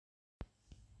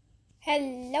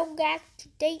Hello guys,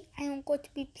 today I am going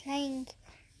to be playing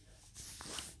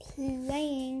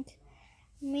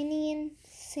Minion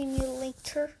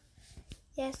Simulator.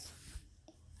 Yes,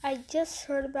 I just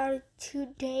heard about it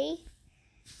today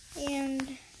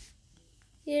and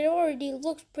it already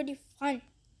looks pretty fun.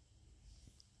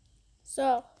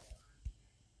 So,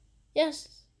 yes,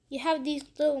 you have these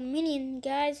little minion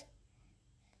guys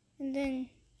and then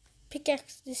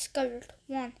pickaxe discovered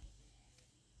 1.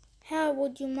 How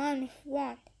would you mind if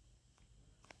 1?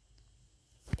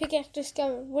 Pickaxe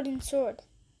discovered wooden sword.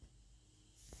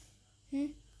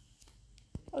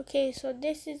 Okay, so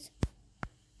this is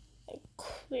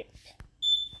equip.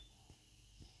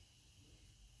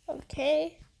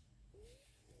 Okay.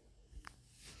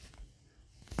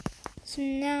 So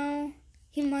now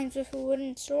he mines with a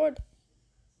wooden sword.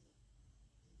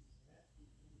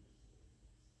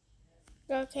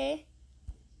 Okay.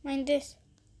 Mine this.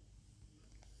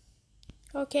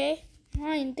 Okay.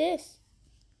 Mine this.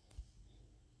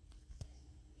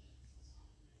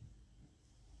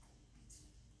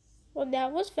 Well,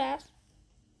 that was fast.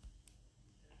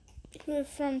 You're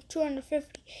from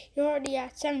 250. You're already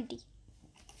at 70.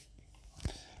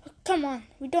 Oh, come on.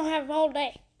 We don't have all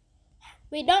day.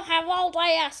 We don't have all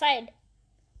day outside.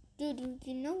 Dude,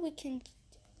 you know we can...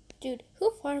 Dude,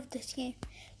 who thought of this game?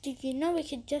 Dude, you know we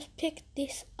could just pick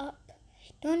this up.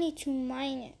 Don't need to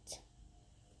mine it.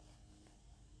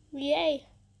 Yay.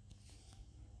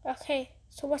 Okay,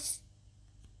 so what's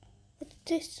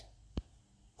this?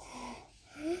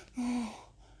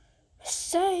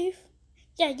 Safe?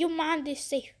 Yeah, you mine this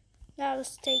safe. Now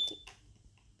let's take it.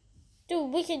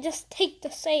 Dude, we can just take the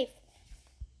safe.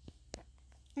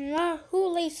 And now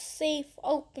who leaves safe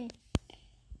open?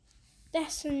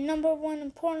 That's the #1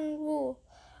 important rule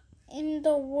in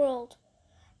the world.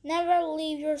 Never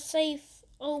leave your safe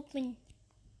open.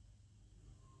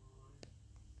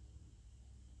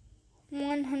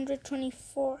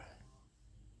 124.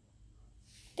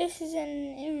 This is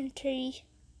an inventory.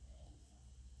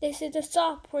 This is the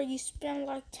shop where you spend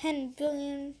like 10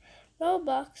 billion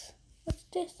Robux. What's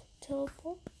this?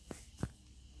 Teleport?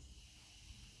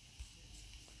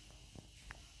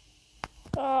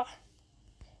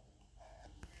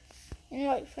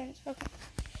 Invite friends. Okay.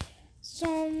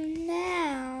 So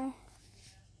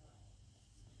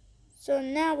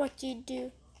now what do you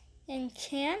do?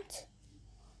 Enchant?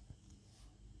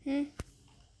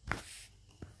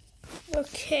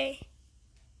 Okay.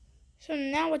 So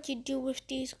now what you do with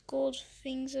these gold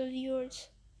things of yours?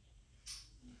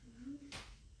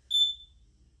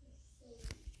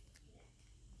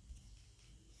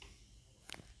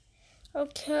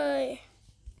 Okay.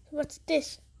 What's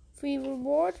this? Free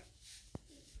reward?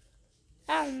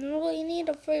 I don't really need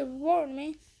a free reward,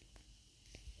 man.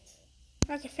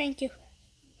 Okay, thank you.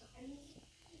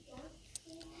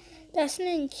 That's an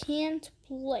enchant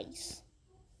place.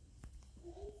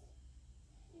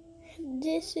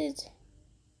 This is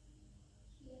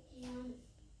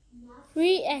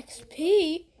free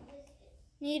XP.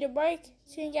 Need a break?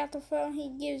 Change out the phone. He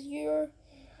gives you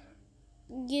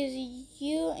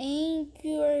and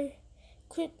your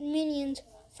quick minions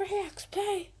free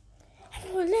XP. I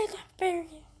will let that free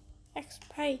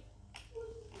XP.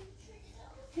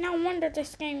 No wonder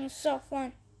this game is so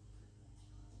fun.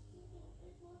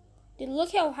 Dude,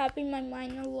 look how happy my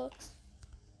miner looks.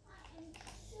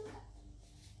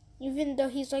 Even though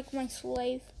he's like my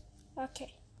slave.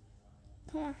 Okay.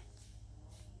 Come on.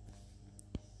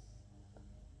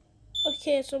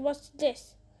 Okay, so what's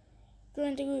this?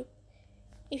 Join the group.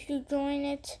 If you join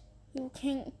it, you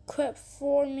can equip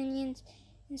 4 minions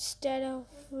instead of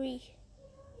 3.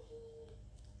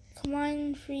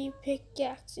 Combine 3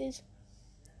 pickaxes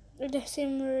with the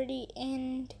similarity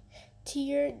and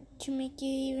tier to make you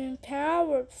even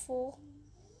powerful.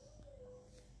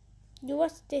 Dude,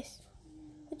 what's this?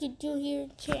 What do you do here,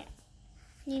 chat?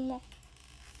 Need more.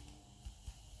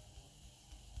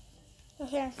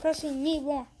 Okay, I'm pressing need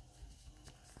more.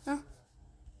 Huh?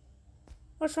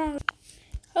 What's wrong?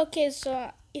 Okay,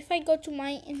 so if I go to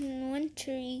my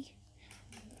inventory,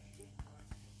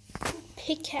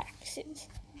 pickaxes,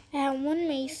 I have 1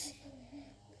 mace,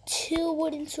 2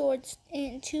 wooden swords,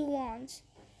 and 2 wands.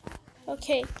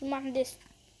 Okay, come on this.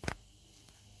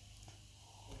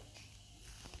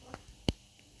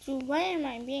 Dude, why am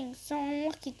I being so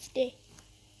unlucky today?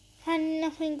 Finding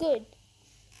nothing good.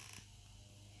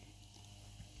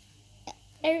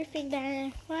 Everything that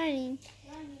I'm finding,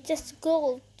 just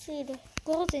gold, dude.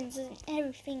 Goldens and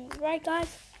everything, right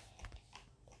guys?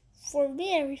 For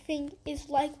me, everything is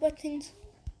like buttons,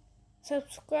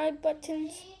 subscribe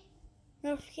buttons,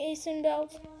 notification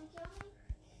bells.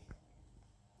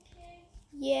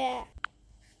 Yeah.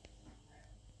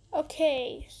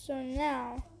 Okay, so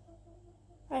now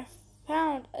I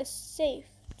found a safe.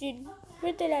 Dude,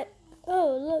 where did I...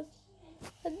 Oh, look.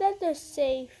 Another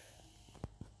safe.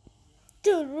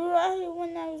 Dude, right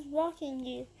when I was walking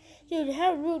here. Dude,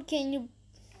 how rude can you...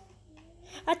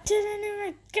 I didn't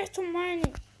even get to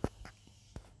mine.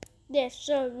 That's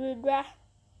so rude, right?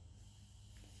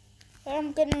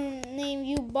 I'm gonna name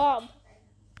you Bob.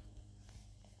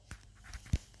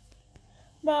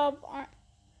 Bob,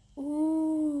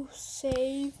 ooh,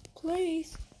 safe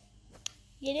place.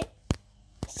 Get it?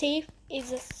 Safe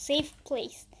is a safe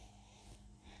place.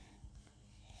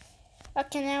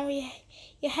 Okay, now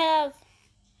you have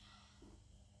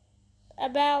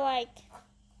about like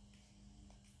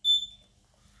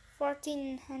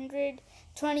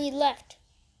 1,420 left.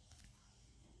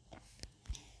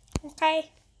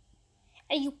 Okay?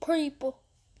 And you people,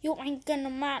 you ain't gonna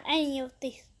mind any of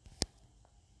this.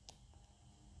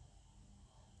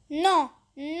 No,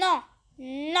 no,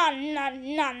 no, no,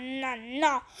 no, no,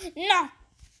 no, no.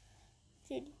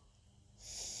 Dude.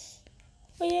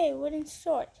 Oh yeah, wooden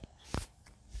sword.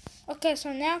 Okay,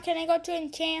 so now can I go to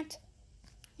enchant?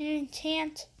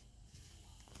 Enchant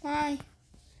my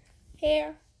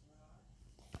hair.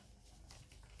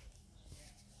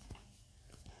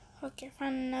 Okay,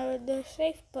 find another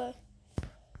safe, but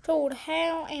so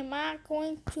how am I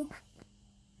going to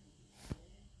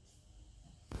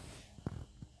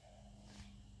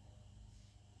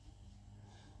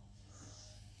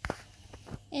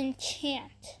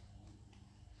enchant?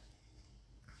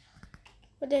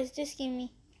 What does this give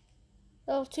me?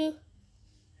 Level 2?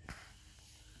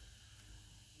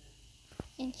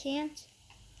 Enchant?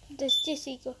 What does this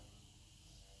equal?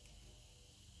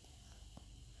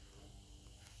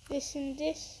 This and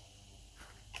this?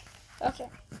 Okay.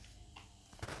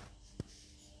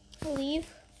 Leave.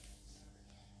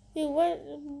 Dude, what?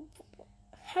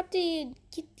 How do you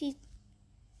get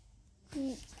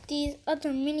these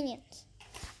other minions?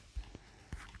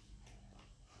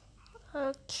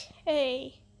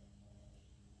 Okay.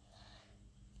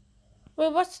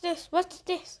 Wait, what's this? What's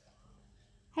this?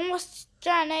 What's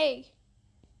giant egg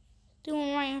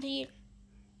doing right here?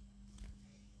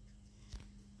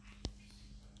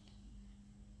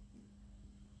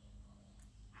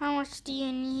 How much do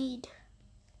you need?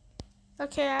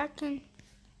 Okay, I can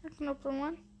open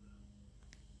one.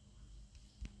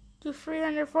 Do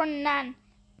 349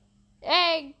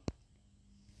 egg.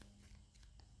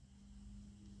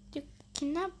 You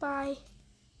cannot buy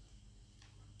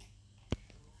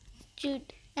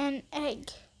dude an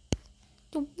egg.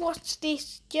 Dude, what's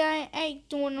this giant egg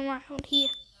doing around here?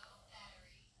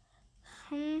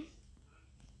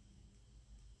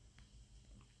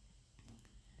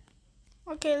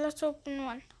 Okay, let's open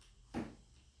one.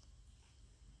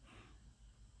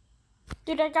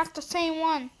 Dude, I got the same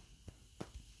one.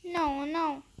 No,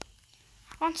 no.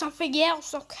 I want something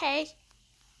else, okay?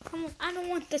 I don't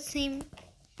want the same.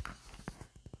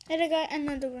 And I got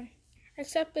another one.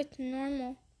 Except it's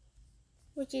normal.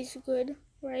 Which is good,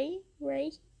 right?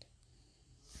 Right?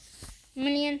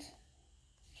 Minions.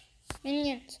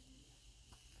 Minions.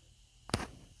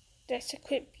 Let's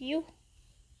equip you.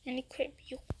 And equip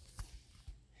you.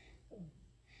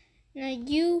 Now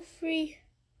you free.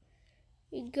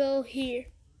 You go here.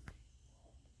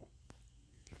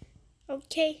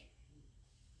 Okay.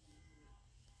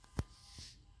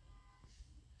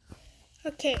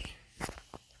 Okay.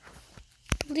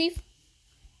 Leave.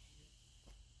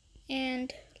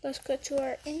 And let's go to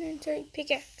our inventory.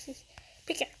 Pickaxes.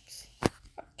 Pickaxe.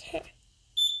 Okay.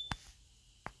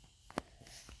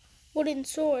 Wooden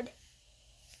sword.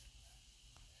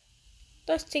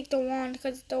 Let's take the wand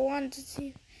because the wand is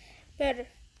better.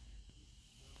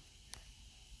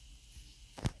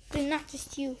 But not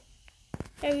just you.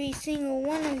 Every single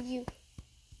one of you.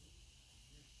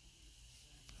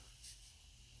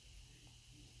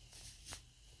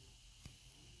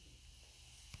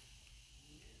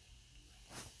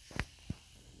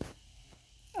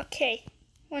 Okay.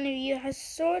 One of you has a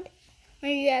sword.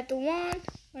 One of you has the wand.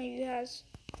 One of you has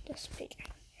the spear.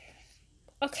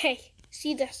 Okay.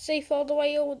 See that safe all the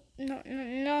way over? No, no,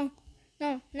 no.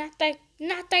 No, not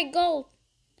that gold.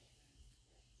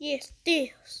 Yes,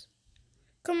 this.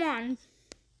 Come on.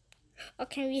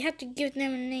 Okay, we have to give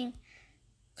them a name.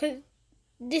 Because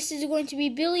this is going to be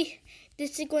Billy.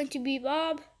 This is going to be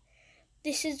Bob.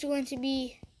 This is going to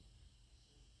be...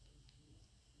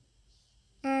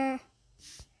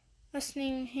 let's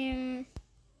name him...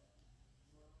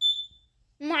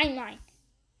 Mine.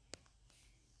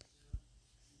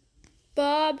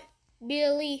 Bob,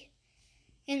 Billy,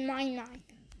 and Mine.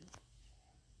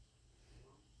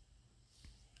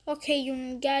 Okay,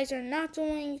 you guys are not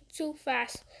doing too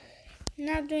fast.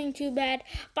 Not doing too bad.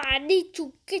 But I need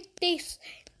to get this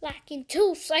like in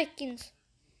 2 seconds.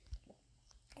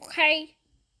 Okay?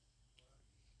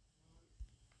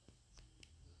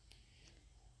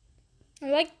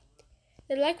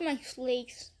 They're like my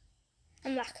slaves.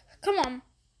 I'm like, come on,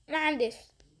 man, this.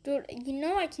 Dude, you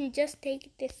know I can just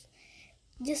take this.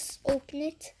 Just open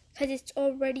it. Because it's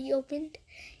already opened.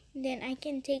 And then I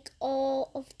can take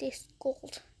all of this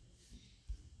gold.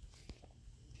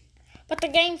 But the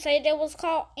game said it was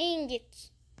called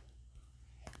ingots.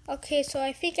 Okay, so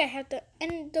I think I have to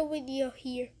end the video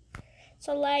here.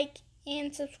 So like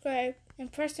and subscribe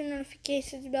and press the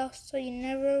notifications bell so you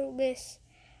never miss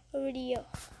a video.